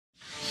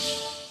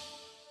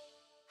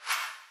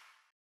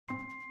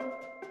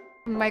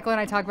Michael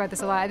and I talk about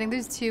this a lot. I think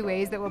there's two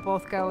ways that we'll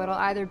both go. It'll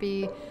either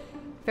be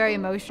very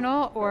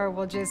emotional or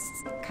we'll just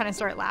kind of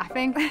start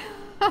laughing.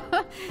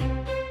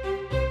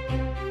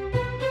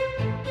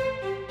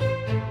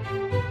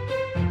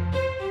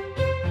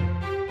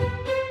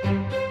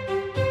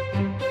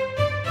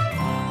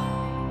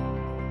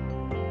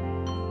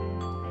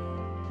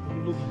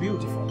 You look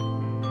beautiful.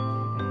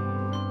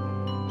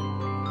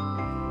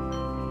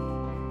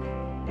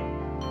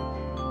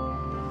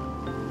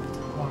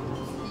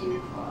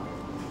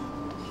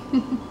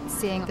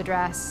 Seeing the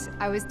dress,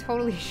 I was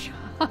totally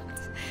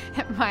shocked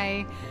at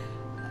my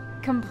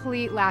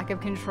complete lack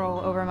of control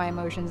over my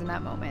emotions in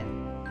that moment.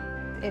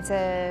 It's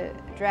a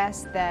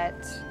dress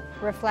that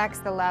reflects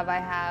the love I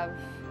have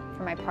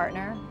for my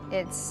partner.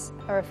 It's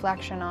a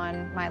reflection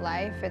on my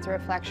life. It's a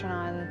reflection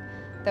on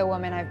the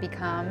woman I've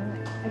become.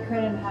 I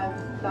couldn't have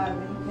thought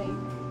of anything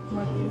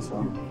more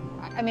beautiful.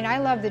 I mean, I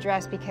love the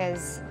dress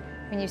because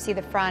when you see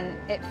the front,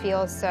 it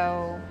feels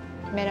so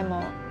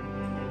minimal.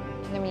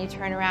 And then when you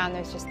turn around,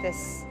 there's just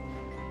this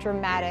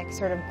dramatic,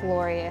 sort of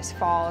glorious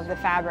fall of the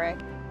fabric.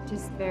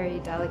 Just very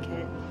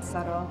delicate,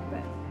 subtle,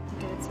 but you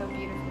did it so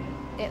beautifully.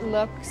 It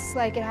looks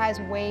like it has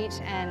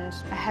weight and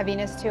a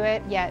heaviness to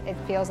it, yet it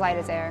feels light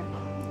as air.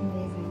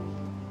 Amazing.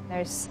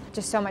 There's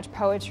just so much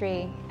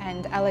poetry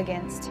and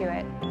elegance to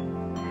it.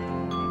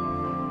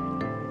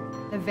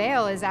 The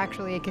veil is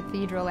actually a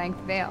cathedral-length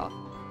veil.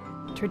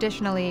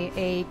 Traditionally,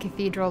 a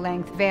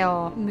cathedral-length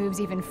veil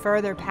moves even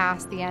further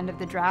past the end of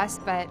the dress,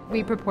 but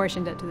we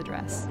proportioned it to the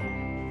dress.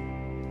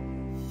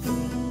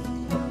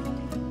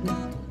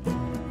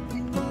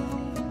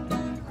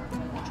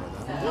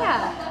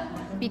 Yeah.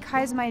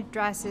 Because my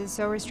dress is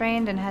so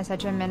restrained and has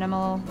such a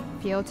minimal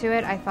feel to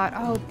it, I thought,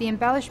 oh, the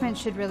embellishment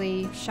should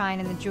really shine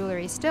in the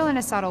jewelry, still in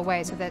a subtle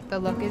way so that the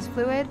look is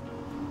fluid.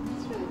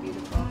 It's really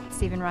beautiful.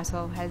 Stephen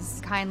Russell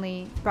has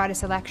kindly brought a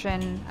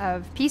selection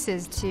of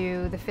pieces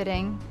to the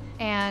fitting,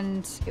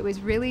 and it was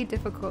really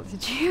difficult to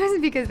choose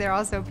because they're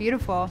all so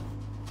beautiful.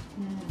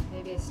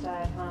 Maybe a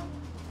style, huh?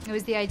 It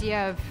was the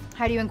idea of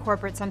how do you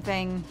incorporate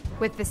something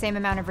with the same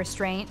amount of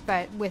restraint,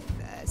 but with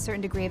a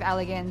certain degree of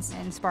elegance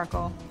and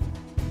sparkle.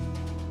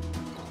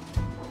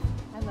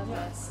 I love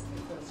this.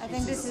 I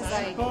think this is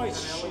like,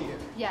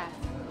 yeah.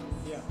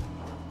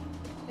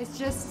 It's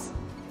just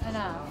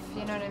enough,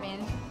 you know what I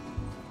mean?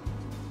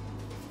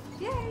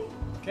 Yay!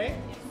 Okay?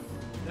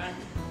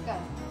 Go.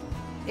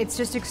 It's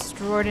just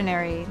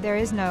extraordinary. There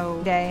is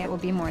no day it will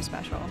be more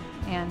special.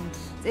 And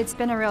it's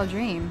been a real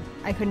dream.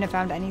 I couldn't have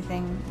found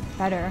anything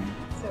better.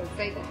 So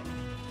exciting.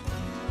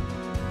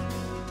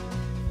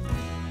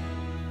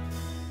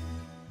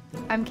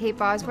 I'm Kate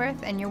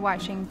Bosworth, and you're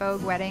watching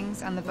Vogue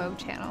Weddings on the Vogue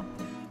channel.